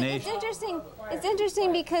 12 nations. It's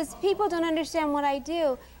interesting because people don't understand what I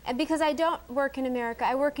do, and because I don't work in America,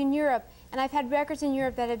 I work in Europe, and I've had records in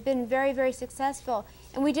Europe that have been very, very successful.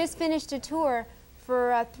 And we just finished a tour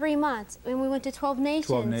for 3 months, and we went to 12 nations.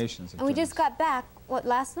 12 nations. And we just got back,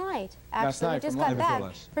 last night, actually. Last night, we just got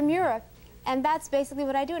back from Europe. And that's basically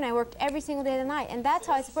what I do, and I worked every single day of the night, and that's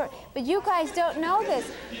how I support. But you guys don't know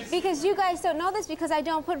this, because I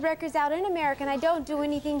don't put records out in America, and I don't do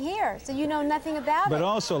anything here, so you know nothing about it. But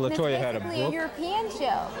also, LaToya had a book. It's basically a European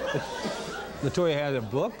show. LaToya has a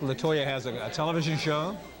book. LaToya has a television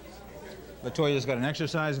show. LaToya's got an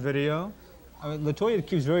exercise video. I mean, LaToya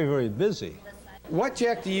keeps very, very busy. What,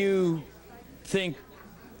 Jack, do you think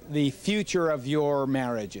the future of your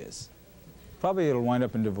marriage is? Probably it'll wind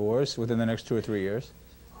up in divorce within the next 2 or 3 years.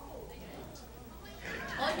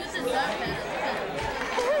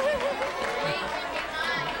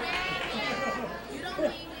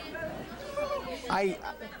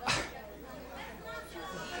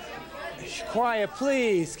 Quiet,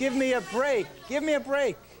 please. Give me a break. Give me a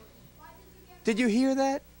break. Did you hear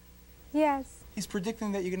that? Yes. He's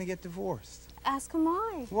predicting that you're going to get divorced. Ask him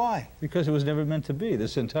why. Why? Because it was never meant to be.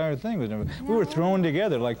 This entire thing was never. We were thrown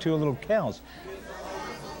together like two little cows.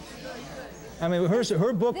 I mean,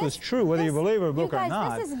 her book was true, whether you believe her book or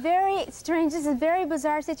not. This is very strange. This is a very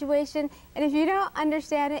bizarre situation, and if you don't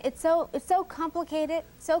understand it, it's so complicated,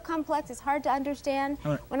 so complex. It's hard to understand.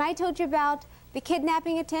 When I told you about the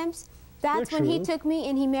kidnapping attempts, that's when he took me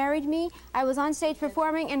and he married me. I was on stage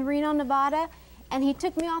performing in Reno, Nevada, and he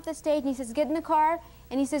took me off the stage and he says, "Get in the car."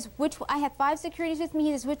 And he says, I had 5 securities with me.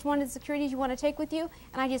 He says, "Which one of the securities you want to take with you?"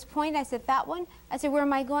 And I just pointed. I said, "That one." I said, "Where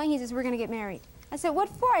am I going?" He says, "We're going to get married." I said, "What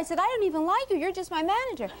for?" I said, "I don't even like you. You're just my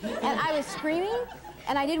manager." And I was screaming,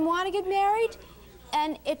 and I didn't want to get married.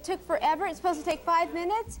 And it took forever. It's supposed to take 5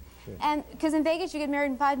 minutes. And because in Vegas, you get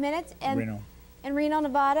married in 5 minutes. And in Reno,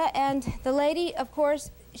 Nevada. And the lady, of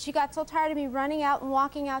course, she got so tired of me running out and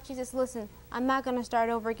walking out. She says, "Listen, I'm not going to start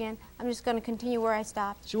over again. I'm just going to continue where I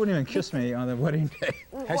stopped." She wouldn't even kiss me on the wedding day.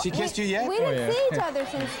 Has she kissed you yet? We didn't see each other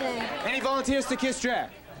since then. Any volunteers to kiss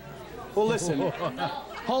Jack? Well, listen.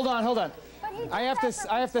 Hold on. I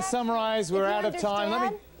have to summarize. We're out of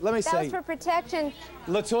time. Let me say. That was for protection.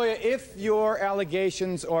 LaToya, if your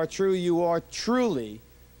allegations are true, you are truly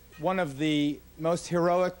one of the most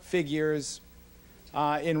heroic figures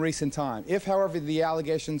in recent time. If, however, the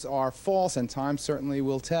allegations are false, and time certainly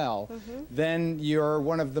will tell, then you're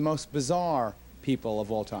one of the most bizarre people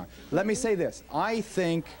of all time. Let me say this. I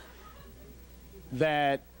think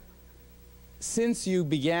that since you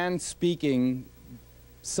began speaking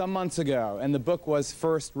some months ago and the book was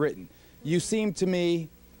first written, you seem to me,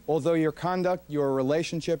 although your conduct, your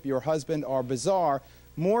relationship, your husband are bizarre,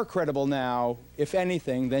 more credible now, if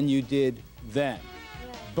anything, than you did then.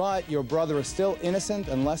 But your brother is still innocent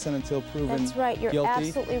unless and until proven guilty. That's right. You're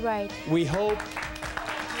absolutely right. We hope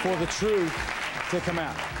for the truth to come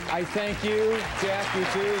out. I thank you, Jack, you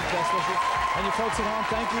too, best wishes. And you folks at home,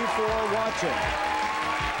 thank you for watching.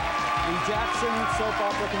 The Jackson Soap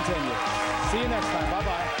Opera continues. See you next time.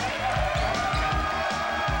 Bye-bye.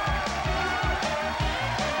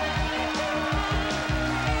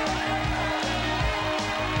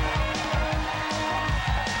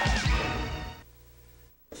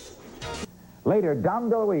 Later, Dom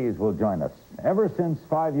DeLuise will join us. Ever since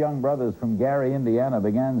 5 young brothers from Gary, Indiana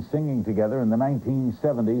began singing together in the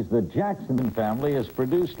 1970s, the Jackson family has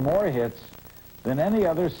produced more hits than any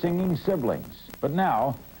other singing siblings. But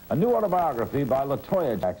now, a new autobiography by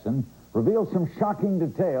LaToya Jackson reveals some shocking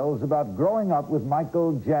details about growing up with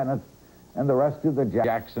Michael, Janet, and the rest of the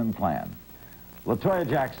Jackson clan. LaToya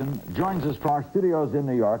Jackson joins us from our studios in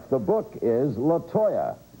New York. The book is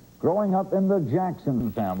LaToya, Growing Up in the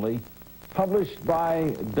Jackson Family, published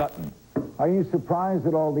by Dutton. Are you surprised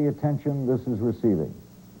at all the attention this is receiving?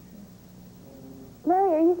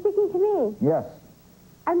 Larry, are you speaking to me? Yes.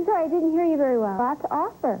 I'm sorry, I didn't hear you very well. A lot to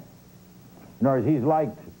offer. In other words, he's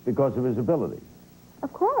liked because of his ability.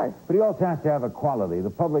 Of course. But he also has to have a quality. The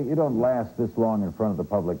public, you don't last this long in front of the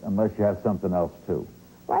public unless you have something else too.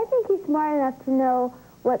 Well, I think he's smart enough to know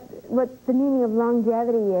what the meaning of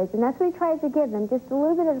longevity is, and that's what he tries to give them, just a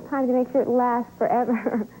little bit of time to make sure it lasts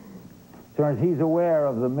forever. So he's aware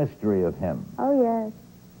of the mystery of him. Oh,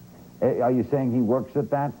 yes. Are you saying he works at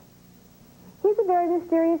that? He's a very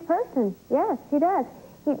mysterious person. Yes, he does.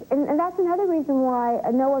 And that's another reason why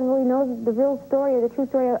no one really knows the real story or the true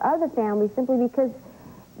story of the family, simply because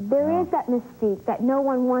there is that mystique that no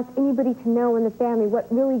one wants anybody to know in the family what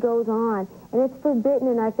really goes on. And it's forbidden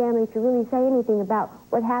in our family to really say anything about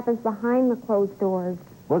what happens behind the closed doors.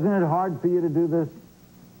 Wasn't it hard for you to do this?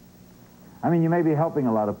 I mean, you may be helping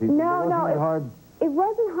a lot of people, but wasn't it hard? It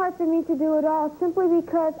wasn't hard for me to do it all, simply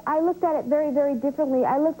because I looked at it very, very differently.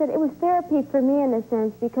 I looked at it was therapy for me in a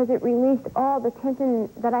sense, because it released all the tension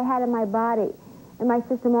that I had in my body and my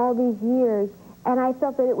system all these years. And I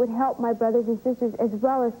felt that it would help my brothers and sisters, as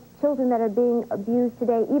well as children that are being abused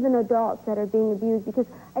today, even adults that are being abused, because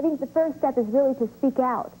I think the first step is really to speak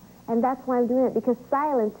out. And that's why I'm doing it, because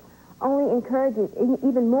silence only encourages,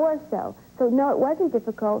 even more so. So no, it wasn't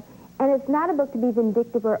difficult. And it's not a book to be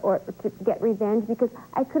vindictive or to get revenge, because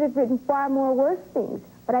I could have written far more worse things,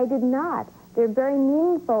 but I did not. They're very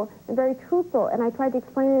meaningful and very truthful, and I tried to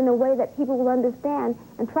explain it in a way that people will understand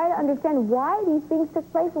and try to understand why these things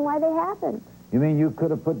took place and why they happened. You mean you could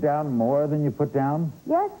have put down more than you put down?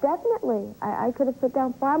 Yes, definitely. I could have put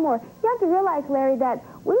down far more. You have to realize, Larry, that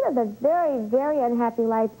we lived a very, very unhappy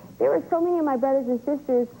life. There were so many of my brothers and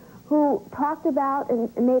sisters who talked about and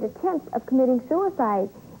made attempts of committing suicide.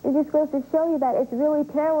 It just goes to show you that it's really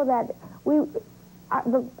terrible that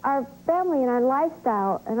our family and our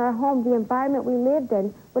lifestyle and our home, the environment we lived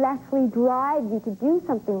in, would actually drive you to do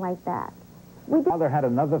something like that. Father had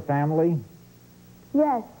another family?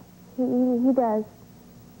 Yes, he does.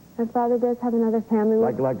 My father does have another family.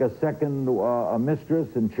 Like a second a mistress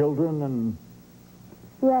and children and...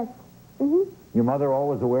 Yes. Your mother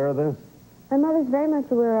always aware of this? My mother's very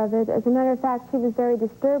much aware of it. As a matter of fact, she was very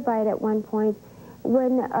disturbed by it at one point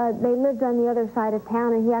when they lived on the other side of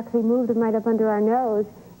town, and he actually moved them right up under our nose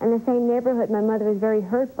in the same neighborhood. My mother was very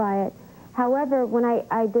hurt by it. However, when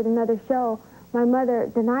I did another show, my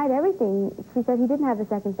mother denied everything. She said he didn't have a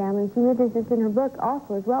second family. She mentions this in her book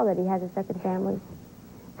also as well, that he has a second family.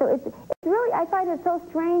 So it's really, I find it so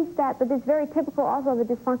strange that, but it's very typical also of a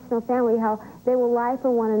dysfunctional family, how they will lie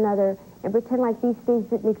for one another and pretend like these things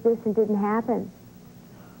didn't exist and didn't happen.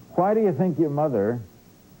 Why do you think your mother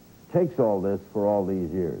takes all this for all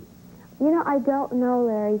these years? You know, I don't know,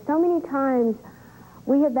 Larry. So many times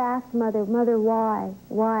we have asked Mother, why?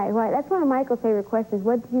 That's one of Michael's favorite questions.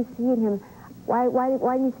 What did you see in him? Why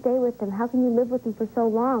do you stay with him? How can you live with him for so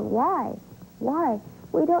long? Why?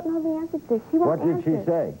 We don't know the answer to this. She won't answer. What did she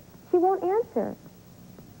say? She won't answer.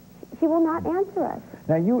 She will not answer us.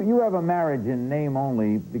 Now, you have a marriage in name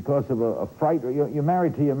only because of a fright. You're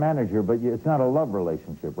married to your manager, but it's not a love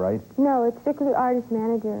relationship, right? No, it's strictly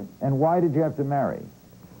artist-manager. And why did you have to marry?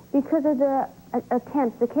 Because of the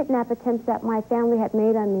attempts, the kidnap attempts that my family had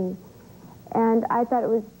made on me. And I thought it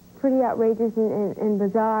was pretty outrageous and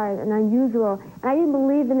bizarre and unusual. And I didn't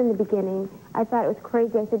believe them in the beginning. I thought it was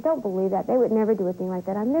crazy. I said, don't believe that. They would never do a thing like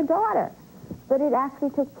that. I'm their daughter. But it actually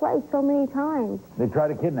took place so many times. They tried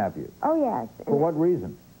to kidnap you? Oh, yes. For what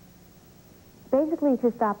reason? Basically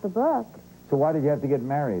to stop the book. So why did you have to get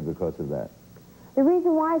married because of that? The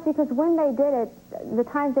reason why is because when they did it, the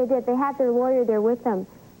times they did, they had their lawyer there with them.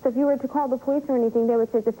 So if you were to call the police or anything, they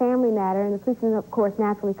would say it's a family matter, and the policeman, of course,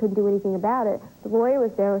 naturally couldn't do anything about it. The lawyer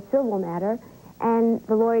was there, a civil matter, and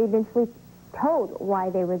the lawyer eventually told why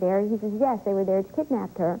they were there. He says, yes, they were there to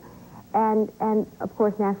kidnap her. And of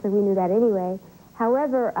course, naturally, we knew that anyway.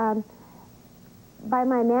 However, by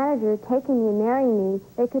my manager taking me and marrying me,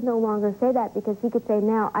 they could no longer say that because he could say,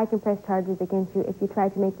 now I can press charges against you if you try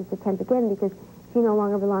to make this attempt again because she no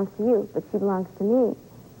longer belongs to you, but she belongs to me.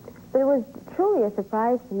 But it was truly a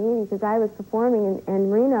surprise to me because I was performing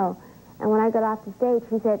in Reno, and when I got off the stage,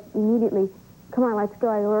 he said immediately, come on, let's go.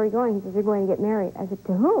 I go, where are you going? He says, you're going to get married. I said,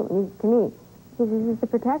 to whom? He said, to me. He says, this is to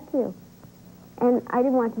protect you. And I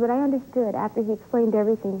didn't want to, but I understood after he explained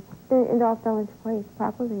everything. Then it all fell into place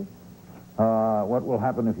properly. What will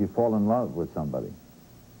happen if you fall in love with somebody?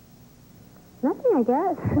 Nothing, I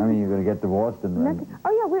guess. I mean, you're going to get divorced and then...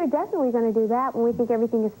 Oh, yeah, we're definitely going to do that when we think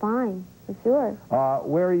everything is fine, for sure.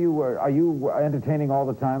 Where are you? Are you entertaining all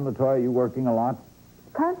the time, LaToya? Are you working a lot?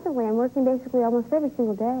 Constantly. I'm working basically almost every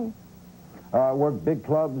single day. Work big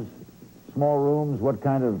clubs, small rooms, what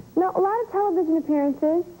kind of... No, a lot of television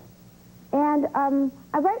appearances. And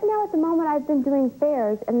right now, at the moment, I've been doing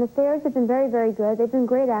fairs, and the fairs have been very, very good. They've been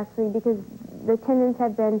great, actually, because the attendance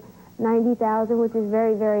have been 90,000, which is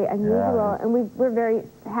very, very unusual, and we're very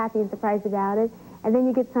happy and surprised about it. And then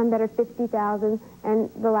you get some that are 50,000, and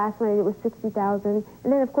the last one I did was 60,000. And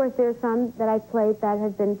then, of course, there are some that I've played that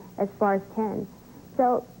have been as far as 10.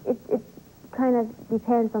 So it kind of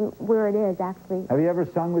depends on where it is, actually. Have you ever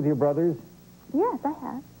sung with your brothers? Yes, I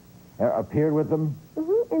have. Appeared with them?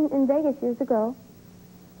 In Vegas years ago.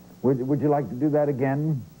 Would you like to do that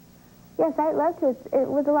again? Yes, I'd love to. It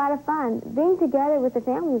was a lot of fun. Being together with the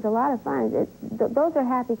family is a lot of fun. Those are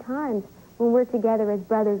happy times when we're together as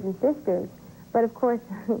brothers and sisters. But, of course,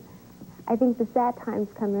 I think the sad times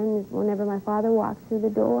come in whenever my father walks through the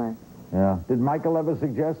door. Yeah. Did Michael ever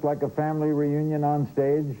suggest, like, a family reunion on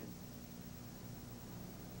stage?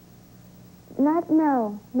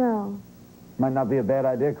 No. Might not be a bad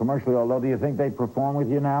idea commercially, although do you think they'd perform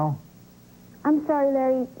with you now? I'm sorry,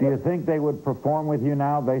 Larry. Do you think they would perform with you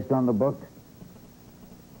now based on the book?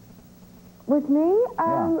 With me?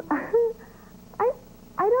 Yeah.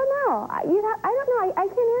 I don't know. I don't know. I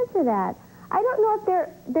can't answer that. I don't know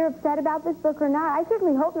if they're upset about this book or not. I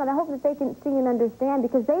certainly hope not. I hope that they can see and understand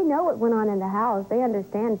because they know what went on in the house. They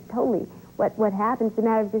understand totally what happened. It's a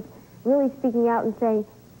matter of just really speaking out and saying,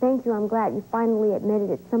 thank you, I'm glad you finally admitted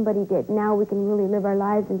it. Somebody did. Now we can really live our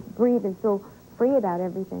lives and breathe and feel free about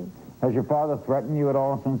everything. Has your father threatened you at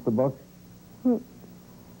all since the book?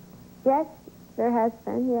 Yes, there has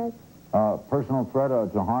been, yes. Personal threat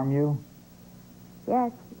to harm you?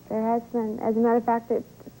 Yes, there has been. As a matter of fact, is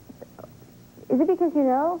it because you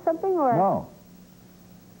know something or? No.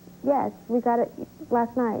 Yes, we got it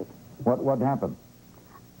last night. What happened?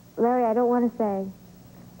 Larry, I don't want to say.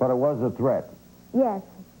 But it was a threat. Yes.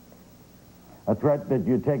 A threat that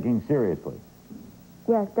you're taking seriously?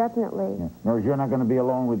 Yes, definitely. Yeah. In other words, you're not going to be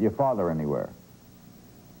alone with your father anywhere?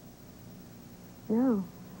 No.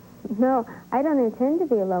 No, I don't intend to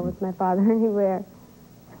be alone with my father anywhere.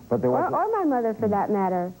 But there was or my mother, for that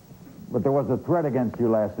matter. But there was a threat against you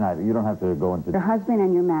last night. You don't have to go into... Your husband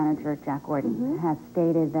and your manager, Jack Gordon, has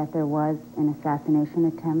stated that there was an assassination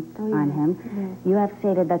attempt on him. Yes. You have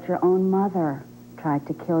stated that your own mother tried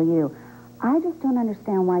to kill you. I just don't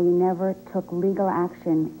understand why you never took legal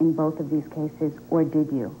action in both of these cases, or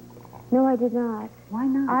did you? No, I did not. Why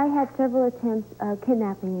not? I had several attempts,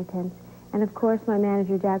 kidnapping attempts. And of course, my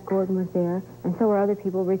manager, Jack Gordon, was there. And so were other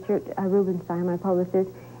people, Richard Rubenstein, my publicist,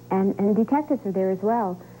 and detectives were there as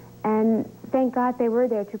well. And thank God they were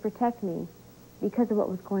there to protect me because of what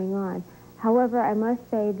was going on. However, I must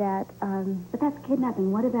say that... but that's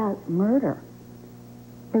kidnapping. What about murder?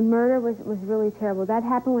 The murder was really terrible. That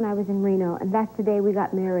happened when I was in Reno, and that's the day we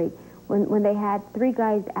got married, when they had 3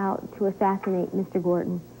 guys out to assassinate Mr.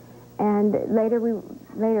 Gordon. And later,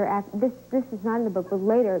 this is not in the book, but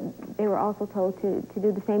later they were also told to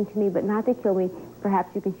do the same to me, but not to kill me.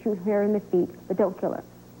 Perhaps you can shoot her in the feet, but don't kill her.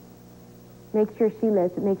 Make sure she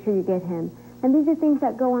lives, but make sure you get him. And these are things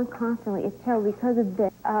that go on constantly. It's terrible because of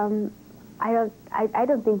this. I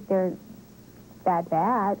don't think they're that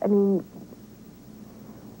bad. I mean...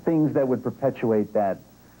 Things that would perpetuate that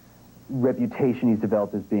reputation he's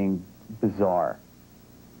developed as being bizarre.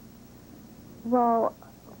 Well,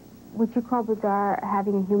 would you call bizarre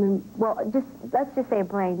having a human... Well, let's just say a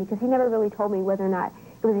brain, because he never really told me whether or not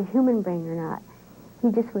it was a human brain or not. He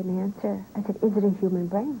just wouldn't answer. I said, is it a human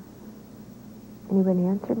brain? And he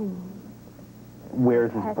wouldn't answer me.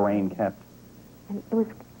 Where's his brain kept? And it was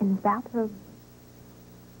in his bathroom.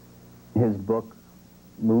 His book,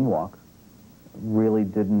 Moonwalk, really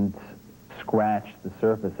didn't scratch the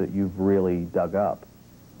surface that you've really dug up.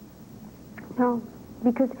 No,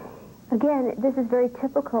 because, again, this is very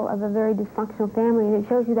typical of a very dysfunctional family, and it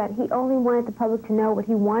shows you that he only wanted the public to know what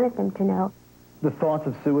he wanted them to know. The thoughts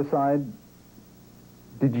of suicide,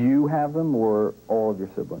 did you have them or all of your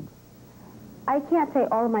siblings? I can't say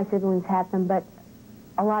all of my siblings had them, but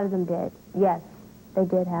a lot of them did. Yes, they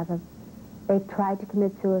did have them. They tried to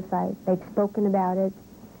commit suicide. They've spoken about it.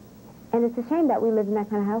 And it's a shame that we live in that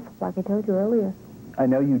kind of household, like I told you earlier. I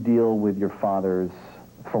know you deal with your father's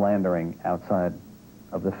philandering outside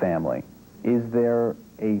of the family. Is there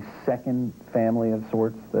a second family of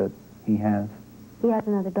sorts that he has? He has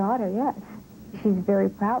another daughter, yes. She's very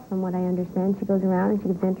proud, from what I understand. She goes around and she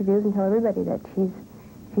gives interviews and tells everybody that she's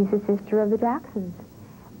a sister of the Jacksons.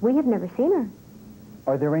 We have never seen her.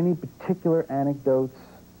 Are there any particular anecdotes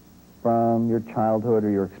from your childhood or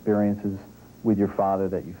your experiences with your father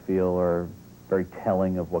that you feel are very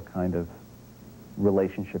telling of what kind of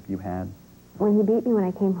relationship you had? When he beat me when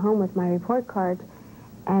I came home with my report cards,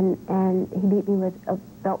 and he beat me with a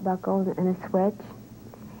belt buckle and a switch,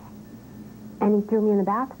 and he threw me in the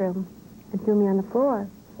bathroom and threw me on the floor.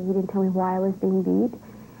 He didn't tell me why I was being beat.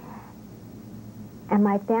 And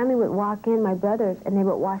my family would walk in, my brothers, and they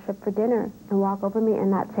would wash up for dinner and walk over me and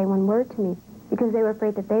not say one word to me because they were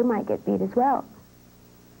afraid that they might get beat as well.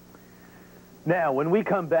 Now, when we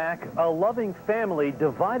come back, a loving family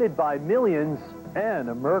divided by millions and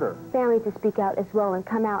a murder. Families to speak out as well and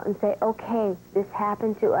come out and say, okay, this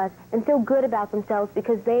happened to us, and feel good about themselves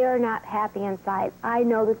because they are not happy inside. I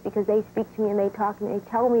know this because they speak to me and they talk to me, they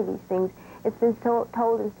tell me these things. It's been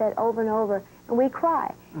told and said over and over, and we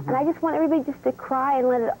cry. And I just want everybody just to cry and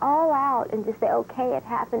let it all out and just say, okay, it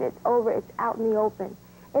happened, it's over, it's out in the open.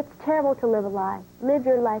 It's terrible to live a lie. Live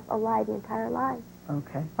your life a lie the entire life.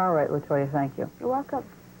 Okay. All right, LaToya, thank you. You're welcome.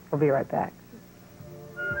 We'll be right back.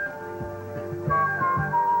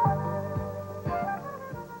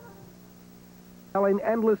 Telling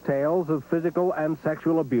endless tales of physical and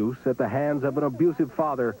sexual abuse at the hands of an abusive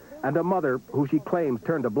father and a mother who she claims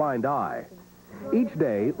turned a blind eye. Each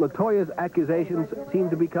day, LaToya's accusations seem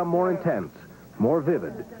to become more intense, more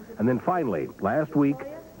vivid, and then finally, last week,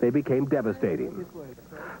 they became devastating.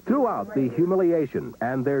 Throughout the humiliation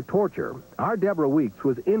and their torture, our Deborah Weeks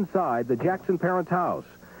was inside the Jackson parents' house,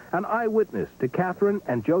 an eyewitness to Catherine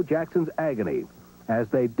and Joe Jackson's agony as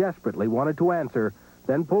they desperately wanted to answer,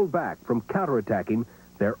 then pulled back from counterattacking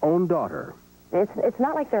their own daughter. It's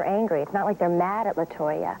not like they're angry. It's not like they're mad at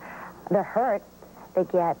LaToya. They're hurt. They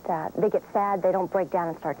get sad. They don't break down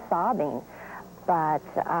and start sobbing, but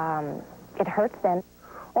it hurts them.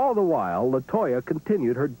 All the while, LaToya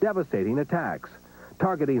continued her devastating attacks,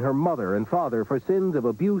 targeting her mother and father for sins of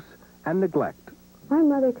abuse and neglect. My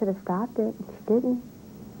mother could have stopped it, and she didn't.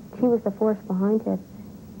 She was the force behind it.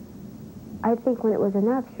 I think when it was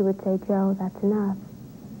enough, she would say, Joe, that's enough.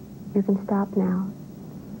 You can stop now.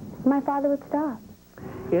 My father would stop.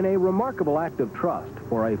 In a remarkable act of trust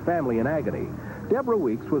for a family in agony, Deborah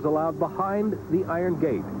Weeks was allowed behind the iron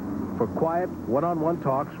gate for quiet, one-on-one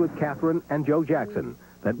talks with Catherine and Joe Jackson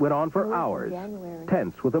that went on for hours,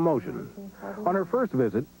 tense with emotion. On her first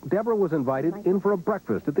visit, Deborah was invited in for a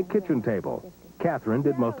breakfast at the kitchen table. Catherine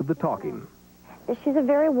did most of the talking. She's a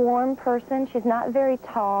very warm person. She's not very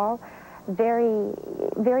tall,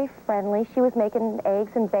 very friendly. She was making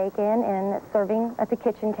eggs and bacon and serving at the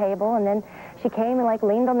kitchen table, and then she came and like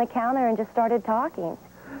leaned on the counter and just started talking.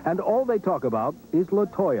 And all they talk about is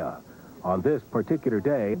LaToya. On this particular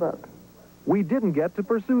day, we didn't get to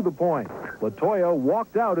pursue the point. LaToya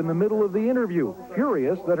walked out in the middle of the interview,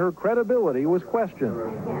 furious that her credibility was questioned.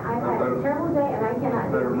 I've had a terrible day, and I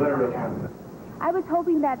cannot. I was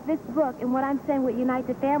hoping that this book and what I'm saying would unite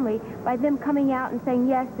the family by them coming out and saying,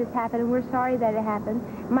 yes, this happened, and we're sorry that it happened.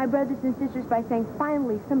 And my brothers and sisters by saying,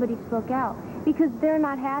 finally, somebody spoke out. Because they're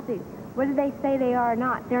not happy. Whether they say they are or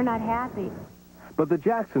not, they're not happy. But the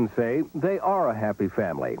Jacksons say they are a happy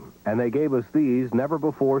family, and they gave us these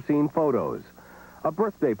never-before-seen photos. A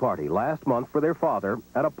birthday party last month for their father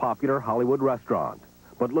at a popular Hollywood restaurant.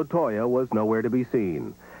 But LaToya was nowhere to be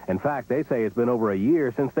seen. In fact, they say it's been over a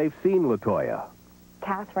year since they've seen LaToya.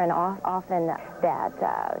 Catherine often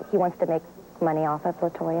that he wants to make money off of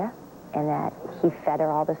LaToya, and that he fed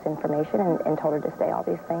her all this information and told her to say all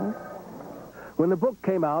these things. When the book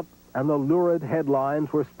came out and the lurid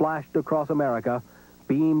headlines were splashed across America,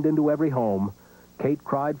 beamed into every home, Kate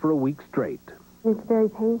cried for a week straight. It's very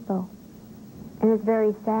painful, and it's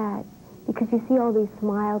very sad, because you see all these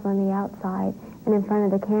smiles on the outside and in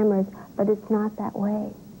front of the cameras, but it's not that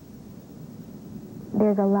way.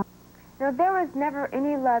 There's a lot. You know, there was never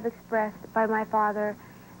any love expressed by my father.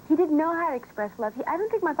 He didn't know how to express love. I don't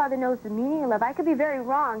think my father knows the meaning of love. I could be very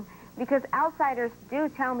wrong, because outsiders do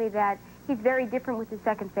tell me that he's very different with his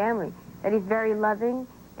second family, that he's very loving,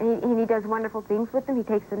 and he does wonderful things with them. He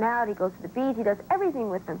takes them out, he goes to the beach, he does everything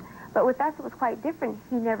with them. But with us, it was quite different.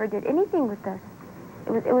 He never did anything with us.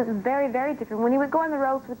 It was very, very different. When he would go on the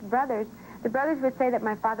roads with the brothers would say that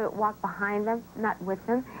my father would walk behind them, not with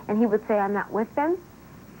them, and he would say, I'm not with them.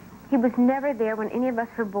 He was never there when any of us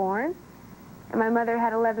were born. And my mother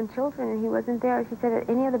had 11 children, and he wasn't there, she said, at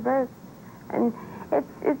any of the births. And there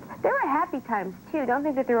were happy times, too. Don't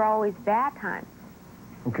think that there were always bad times.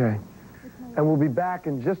 Okay. And we'll be back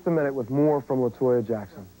in just a minute with more from LaToya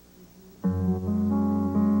Jackson.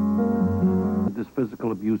 Did this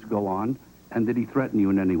physical abuse go on, and did he threaten you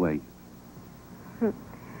in any way?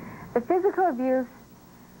 The physical abuse,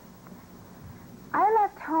 I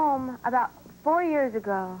left home about 4 years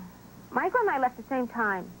ago. Michael and I left at the same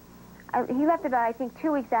time. He left about, I think,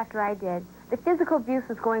 2 weeks after I did. The physical abuse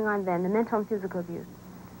was going on then, the mental and physical abuse.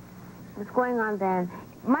 It was going on then.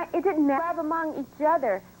 It didn't matter. Love among each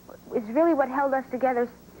other is really what held us together,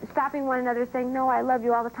 stopping one another, saying, no, I love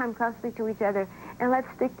you all the time, constantly to each other, and let's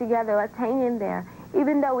stick together, let's hang in there,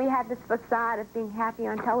 even though we had this facade of being happy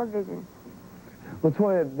on television.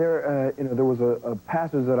 LaToya, there was a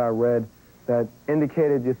passage that I read that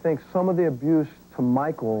indicated you think some of the abuse to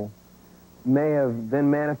Michael may have then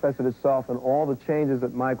manifested itself in all the changes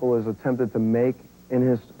that Michael has attempted to make in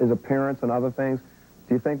his appearance and other things.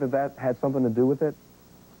 Do you think that that had something to do with it?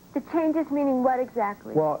 The changes meaning what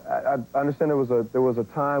exactly? Well, I understand there was a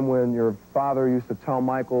time when your father used to tell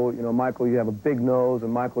Michael, you know, Michael, you have a big nose,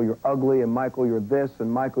 and Michael, you're ugly, and Michael, you're this,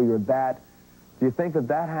 and Michael, you're that. Do you think that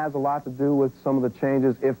that has a lot to do with some of the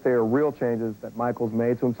changes, if they're real changes, that Michael's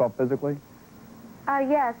made to himself physically?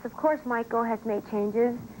 Yes, of course Michael has made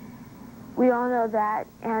changes. We all know that.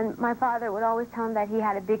 And my father would always tell him that he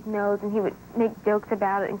had a big nose, and he would make jokes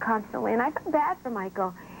about it and constantly. And I felt bad for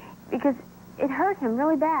Michael, because it hurt him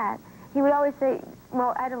really bad. He would always say,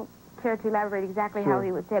 well, I don't care to elaborate exactly how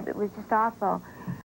he would say it, but it was just awful.